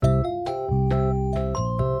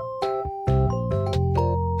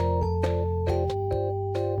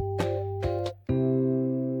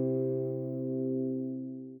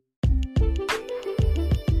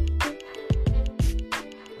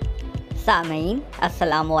सामीन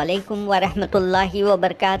अस्सलामु अलैकुम वरहमतुल्लाहि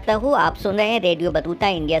वबरकातहू। आप सुन रहे हैं रेडियो बतूता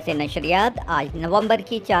इंडिया से नशरियात। आज नवंबर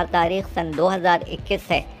की 4 तारीख सन 2021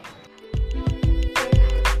 है।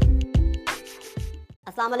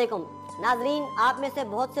 अस्सलाम वालेकुम नाजरीन, आप में से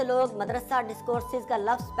बहुत से लोग मदरसा डिस्कोर्सेज का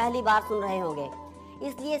लफ्ज़ पहली बार सुन रहे होंगे,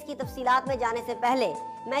 इसलिए इसकी तफसीलात में जाने से पहले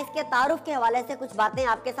मैं इसके तारुफ के हवाले से कुछ बातें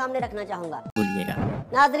आपके सामने रखना चाहूँगा।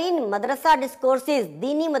 नाजरीन, मदरसा डिस्कोर्सेज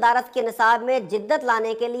दीनी मदारस के निसाब में जिद्दत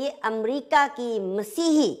लाने के लिए अमेरिका की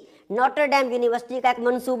मसीही नोटर डेम यूनिवर्सिटी का एक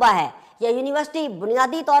मंसूबा है। यह यूनिवर्सिटी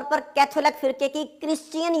बुनियादी तौर पर कैथोलिक फिरके की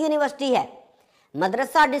क्रिश्चियन यूनिवर्सिटी है।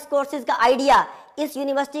 मदरसा डिस्कोर्सेज का आइडिया इस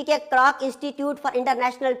यूनिवर्सिटी के Kroc institute for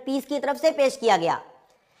international peace की तरफ से पेश किया गया।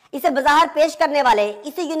 इसे बज़ाहिर पेश करने वाले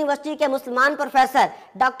इसी यूनिवर्सिटी के मुसलमान प्रोफेसर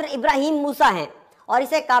डॉक्टर इब्राहिम मूसा हैं और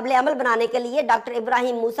इसे काबिल अमल बनाने के लिए डॉक्टर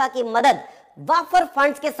इब्राहिम मूसा की मदद वाफर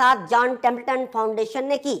फंड्स के साथ जॉन टेम्पल्टन फाउंडेशन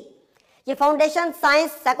ने की। ये फाउंडेशन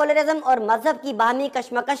साइंस, सेकुलरिज्म और मजहब की बाहमी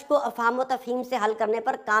कशमकश को अफहाम व तफहीम से हल करने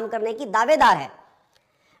पर काम करने की दावेदार है।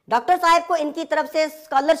 डॉक्टर साहब को इनकी तरफ से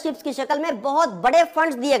स्कॉलरशिप्स की शक्ल में बहुत बड़े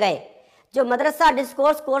फंड्स दिए गए जो मदरसा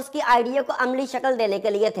डिस्कोर्स कोर्स की आइडिया को अमली शक्ल देने के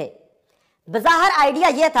लिए थे। बज़ाहिर आइडिया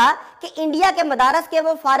यह था कि इंडिया के मदारस के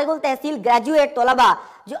वो फारिगुल तहसील ग्रेजुएट तलबा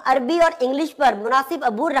जो अरबी और इंग्लिश पर मुनासिब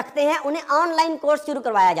अबूर रखते हैं, उन्हें ऑनलाइन कोर्स शुरू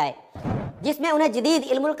करवाया जाए जिसमें उन्हें जदीद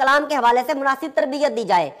इल्मुल कलाम के हवाले से मुनासिब तरबियत दी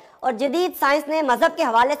जाए और जदीद साइंस ने मजहब के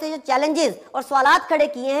हवाले से जो चैलेंजेस और सवालात खड़े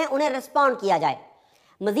किए हैं उन्हें रिस्पॉन्ड किया जाए।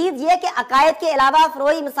 मजीद ये कि अकायद के अलावा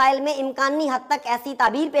फ़रोई मसाइल में इम्कानी हद तक ऐसी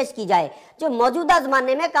ताबीर पेश की जाए जो मौजूदा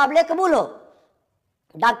ज़माने में काबिल कबूल हो।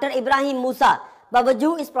 डॉक्टर इब्राहिम मूसा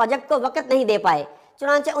बावजूद इस प्रोजेक्ट को वक्त नहीं दे पाए,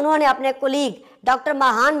 चुनांचे उन्होंने अपने कुलीग डॉक्टर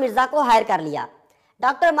महान मिर्ज़ा को हायर कर लिया।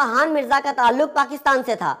 डॉक्टर महान मिर्ज़ा का ताल्लुक पाकिस्तान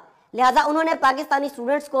से था, लिहाजा उन्होंने पाकिस्तानी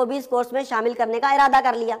स्टूडेंट्स को भी इस कोर्स में शामिल करने का इरादा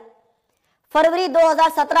कर लिया। फरवरी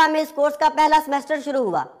 2017 में इस कोर्स का पहला सेमेस्टर शुरू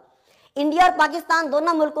हुआ। इंडिया और पाकिस्तान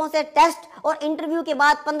दोनों मुल्कों से टेस्ट और इंटरव्यू के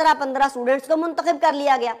बाद 15-15 स्टूडेंट्स को मुंतखब कर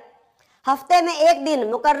लिया गया। हफ्ते में एक दिन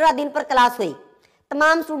मुकर्ररा दिन पर क्लास हुई।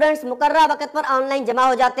 तमाम स्टूडेंट्स मुकर्ररा वक्त पर ऑनलाइन जमा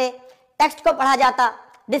हो जाते, टेक्स्ट को पढ़ा जाता,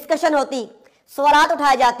 डिस्कशन होती, सवालात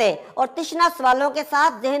उठाए जाते और तिश्ना सवालों के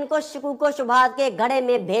साथ जहन को शकूक व शुबहात के घड़े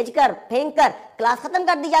में भेजकर फेंक कर क्लास खत्म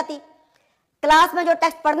कर दी जाती। क्लास में जो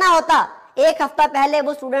टेक्स्ट पढ़ना होता एक हफ्ता पहले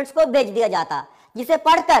वो स्टूडेंट्स को भेज दिया जाता, जिसे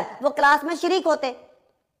पढ़कर वो क्लास में शरीक होते।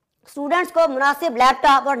 स्टूडेंट्स को मुनासिब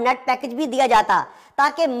लैपटॉप और नेट पैकेज भी दिया जाता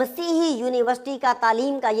ताकि मसीही यूनिवर्सिटी का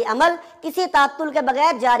तालीम का ये अमल किसी तात्तुल के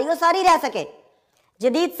बगैर जारी व सारी रह सके।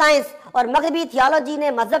 जदीद साइंस और मगरबी थियोलॉजी ने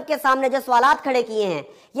मजहब के सामने जो सवालात खड़े किए हैं,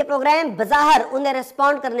 ये प्रोग्राम बज़ाहिर उन्हें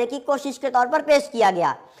रिस्पॉन्ड करने की कोशिश के तौर पर पेश किया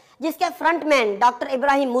गया, जिसके फ्रंटमैन डॉक्टर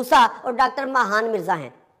इब्राहिम मूसा और डॉक्टर महान मिर्ज़ा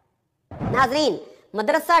हैं। नाजरीन,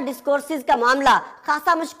 मदरसा डिस्कोर्सेज का मामला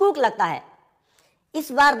खासा मशकूक लगता है।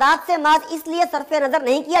 इस वारदात से महज इसलिए सरफे नजर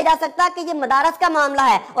नहीं किया जा सकता कि ये मदारस का मामला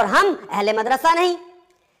है और हम अहले मदरसा नहीं।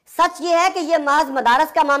 सच ये है कि यह महज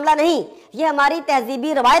मदारस का मामला नहीं, यह हमारी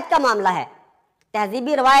तहजीबी रवायत का मामला है।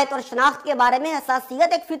 तहजीबी रवायत और शनाख्त के बारे में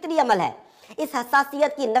हसासियत एक फितरी अमल है। इस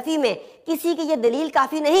हसासियत की नफी में किसी की यह दलील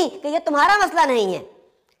काफी नहीं कि यह तुम्हारा मसला नहीं है।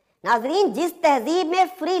 नाजरीन, जिस तहजीब में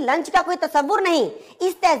फ्री लंच का कोई तसव्वुर नहीं,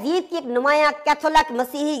 इस तहजीब की एक नुमाया कैथोलिक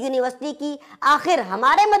मसीही यूनिवर्सिटी की आखिर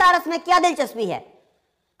हमारे मदारस में क्या दिलचस्पी है?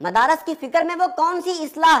 मदारस की फिक्र में वो कौन सी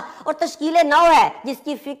इस्लाह और तश्कील नौ है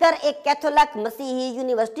जिसकी फिक्र एक कैथोलिक मसीही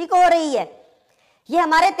यूनिवर्सिटी को हो रही है? ये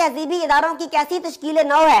हमारे तहजीबी इदारों की कैसी तश्कील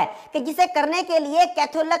नौ है कि जिसे करने के लिए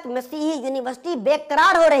कैथोलिक मसीही यूनिवर्सिटी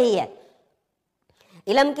बेकरार हो रही है।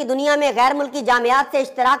 इल्म की दुनिया में गैर मुल्की जामियात से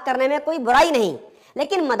इश्तराक करने में कोई बुराई नहीं,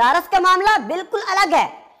 लेकिन मदारस का मामला बिल्कुल अलग है।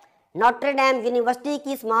 नोटर डेम यूनिवर्सिटी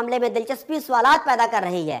की इस मामले में दिलचस्पी सवालात पैदा कर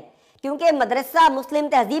रही है, क्योंकि मदरसा मुस्लिम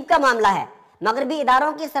तहजीब का मामला है। मगरबी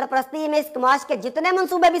इदारों की सरपरस्ती में इस कमाश के जितने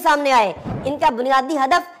मंसूबे भी सामने आए, इनका बुनियादी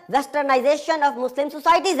हदफ वेस्टर्नाइजेशन ऑफ मुस्लिम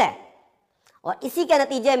सोसाइटीज है और इसी के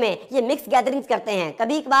नतीजे में ये मिक्स गैदरिंग्स करते हैं।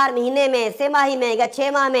 कभी कभार महीने में, सेमाही में या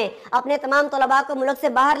 6 माह में अपने तमाम तलबा को मुल्क से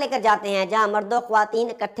बाहर लेकर जाते हैं, जहां मर्द और ख्वातीन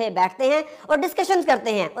इकट्ठे बैठते हैं और डिस्कशन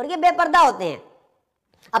करते हैं और ये बेपर्दा होते हैं।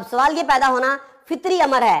 अब सवाल ये पैदा होना फितरी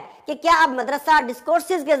अमर है कि क्या अब मदरसा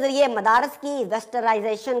डिस्कोर्सेज के जरिए मदारस की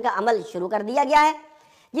वेस्टर्नाइजेशन का अमल शुरू कर दिया गया है,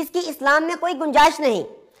 जिसकी इस्लाम में कोई गुंजाइश नहीं।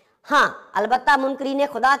 हाँ, अलबत्ता मुनकरीन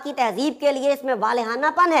खुदा की तहजीब के लिए इसमें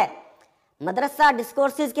वालेहानापन है। मदरसा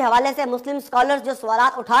डिस्कोर्सेज के हवाले से मुस्लिम स्कॉलर्स जो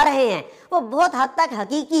सवालात उठा रहे हैं वो बहुत हद तक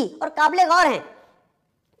हकीकी और काबिल गौर हैं।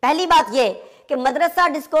 पहली बात ये कि मदरसा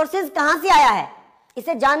डिस्कोर्सेज कहाँ से आया है,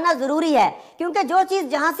 इसे जानना जरूरी है, क्योंकि जो चीज़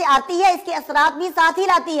जहाँ से आती है इसके असरात भी साथ ही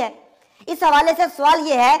लाती है। इस हवाले से सवाल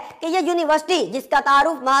यह है कि यह यूनिवर्सिटी, जिसका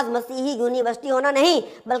तारुफ महज मसीही यूनिवर्सिटी होना नहीं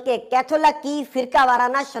बल्कि कैथोलिक की फिरका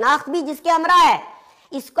वाराना शनाख्त भी जिसके हमरा है,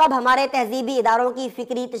 اس کو اب ہمارے تہذیبی اداروں کی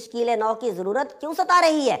فکری تشکیل نو کی ضرورت کیوں ستا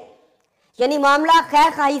رہی ہے؟ یعنی معاملہ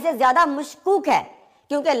خیر خواہی سے زیادہ مشکوک ہے،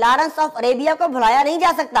 کیونکہ لارنس آف عربیہ کو بھلایا نہیں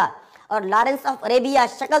جا سکتا، اور لارنس آف عربیہ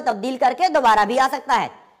شکل تبدیل کر کے دوبارہ بھی آ سکتا ہے۔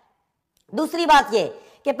 دوسری بات یہ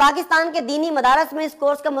کہ پاکستان کے دینی مدارس میں اس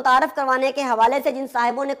کورس کو متعارف کروانے کے حوالے سے جن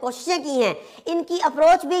صاحبوں نے کوششیں کی ہیں، ان کی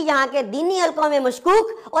اپروچ بھی یہاں کے دینی حلقوں میں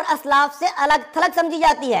مشکوک اور اسلاف سے الگ تھلگ سمجھی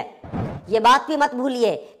جاتی ہے۔ یہ بات بھی مت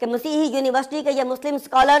بھولیے کہ مسیحی یونیورسٹی کے یہ مسلم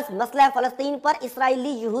اسکالرز مسئلہ فلسطین پر اسرائیلی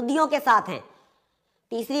یہودیوں کے ساتھ ہیں۔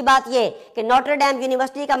 تیسری بات یہ کہ نوٹر ڈیم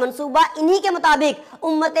یونیورسٹی کا منصوبہ انہی کے مطابق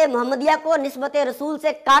امت محمدیہ کو نسبت رسول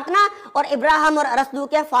سے کاٹنا اور ابراہیم اور ارسطو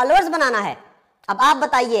کے فالوورز بنانا ہے۔ اب آپ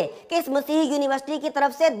بتائیے کہ اس مسیحی یونیورسٹی کی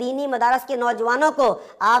طرف سے دینی مدارس کے نوجوانوں کو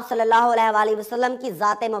آپ صلی اللہ علیہ وآلہ وسلم کی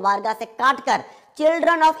ذات مبارکہ سے کاٹ کر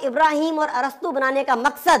چلڈرن آف ابراہیم اور ارسطو بنانے کا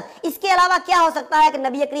مقصد اس کے علاوہ کیا ہو سکتا ہے کہ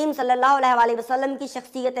نبی کریم صلی اللہ علیہ وآلہ وسلم کی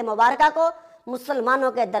شخصیت مبارکہ کو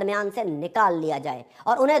مسلمانوں کے درمیان سے نکال لیا جائے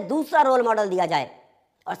اور انہیں دوسرا رول ماڈل دیا جائے۔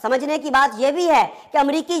 اور سمجھنے کی بات یہ بھی ہے کہ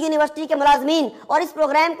امریکی یونیورسٹی کے ملازمین اور اس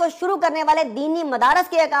پروگرام کو شروع کرنے والے دینی مدارس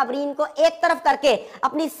کے اکابرین کو ایک طرف کر کے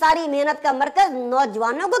اپنی ساری محنت کا مرکز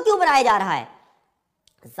نوجوانوں کو کیوں بنایا جا رہا ہے؟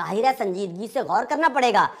 ظاہر ہے سنجیدگی سے غور کرنا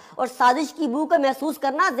پڑے گا اور سازش کی بو کو محسوس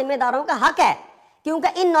کرنا ذمہ داروں کا حق ہے،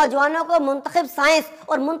 کیونکہ ان نوجوانوں کو منتخب سائنس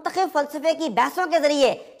اور منتخب فلسفے کی بحثوں کے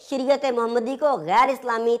ذریعے شریعت محمدی کو غیر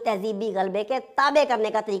اسلامی تہذیبی غلبے کے تابع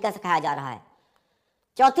کرنے کا طریقہ سکھایا جا رہا ہے۔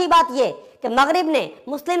 چوتھی بات یہ کہ مغرب نے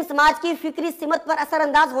مسلم سماج کی فکری سمت پر اثر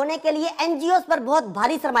انداز ہونے کے لیے این جی اوز پر بہت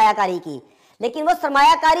بھاری سرمایہ کاری کی، لیکن وہ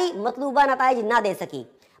سرمایہ کاری مطلوبہ نتائج نہ دے سکی،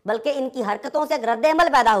 بلکہ ان کی حرکتوں سے ایک رد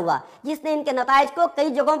عمل پیدا ہوا جس نے ان کے نتائج کو کئی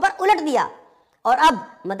جگہوں پر الٹ دیا، اور اب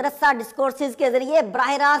مدرسہ ڈسکورسز کے ذریعے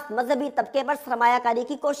براہ راست مذہبی طبقے پر سرمایہ کاری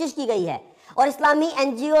کی کوشش کی گئی ہے اور اسلامی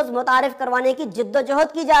این جی اوز متعارف کروانے کی جد و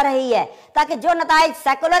جہد کی جا رہی ہے تاکہ جو نتائج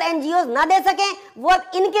سیکولر این جی اوز نہ دے سکیں وہ اب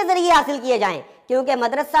ان کے ذریعے حاصل کیے جائیں، کیونکہ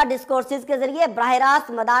مدرسہ ڈسکورسز کے ذریعے براہ راست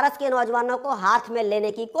مدارس کے نوجوانوں کو ہاتھ میں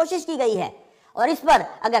لینے کی کوشش کی گئی ہے۔ اور اس پر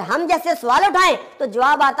اگر ہم جیسے سوال اٹھائیں تو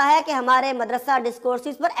جواب آتا ہے کہ ہمارے مدرسہ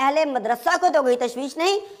ڈسکورسز پر اہل مدرسہ کو تو کوئی تشویش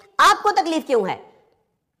نہیں، آپ کو تکلیف کیوں ہے؟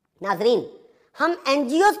 ناظرین، ہم این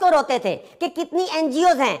جی اوز کو روتے تھے کہ کتنی این جی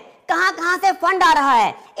اوز ہیں، کہاں کہاں سے فنڈ آ رہا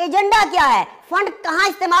ہے، ایجنڈا کیا ہے، فنڈ کہاں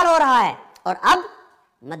استعمال ہو رہا ہے، اور اب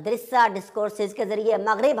مدرسہ ڈسکورسز کے ذریعے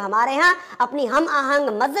مغرب ہمارے ہاں اپنی ہم آہنگ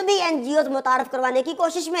مذہبی این جی اوز متعارف کروانے کی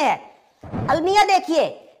کوشش میں ہے۔ المیہ دیکھیے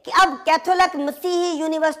کہ اب کیتھولک مسیحی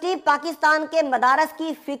یونیورسٹی پاکستان کے مدارس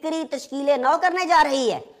کی فکری تشکیل نو کرنے جا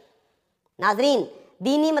رہی ہے۔ ناظرین،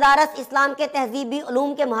 دینی مدارس اسلام کے تہذیبی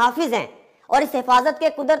علوم کے محافظ ہیں اور اس حفاظت کے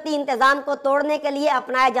قدرتی انتظام کو توڑنے کے لیے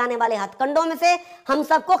اپنائے جانے والے ہتھ کنڈوں میں سے ہم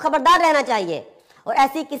سب کو خبردار رہنا چاہیے اور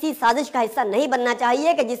ایسی کسی سازش کا حصہ نہیں بننا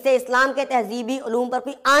چاہیے کہ جس سے اسلام کے تہذیبی علوم پر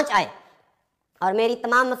کوئی آنچ آئے۔ اور میری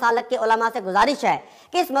تمام مسالک کے علماء سے گزارش ہے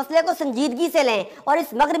کہ اس مسئلے کو سنجیدگی سے لیں اور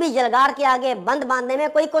اس مغربی جلگار کے آگے بند باندھنے میں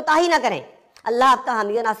کوئی کوتاہی نہ کریں۔ اللہ آپ کا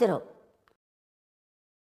حامی و ناصر ہو۔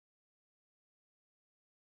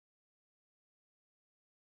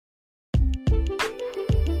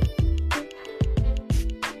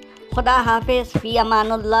 خدا حافظ، فی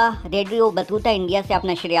Aman Ullah. Radio Battuta India سے آپ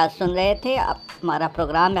نشریات سن رہے تھے۔ اب ہمارا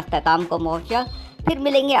پروگرام اختتام کو پہنچا، پھر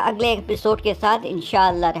ملیں گے اگلے ایپیسوڈ کے ساتھ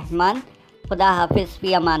انشاءاللہ رحمان۔ خدا حافظ،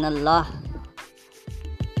 فی امان اللہ۔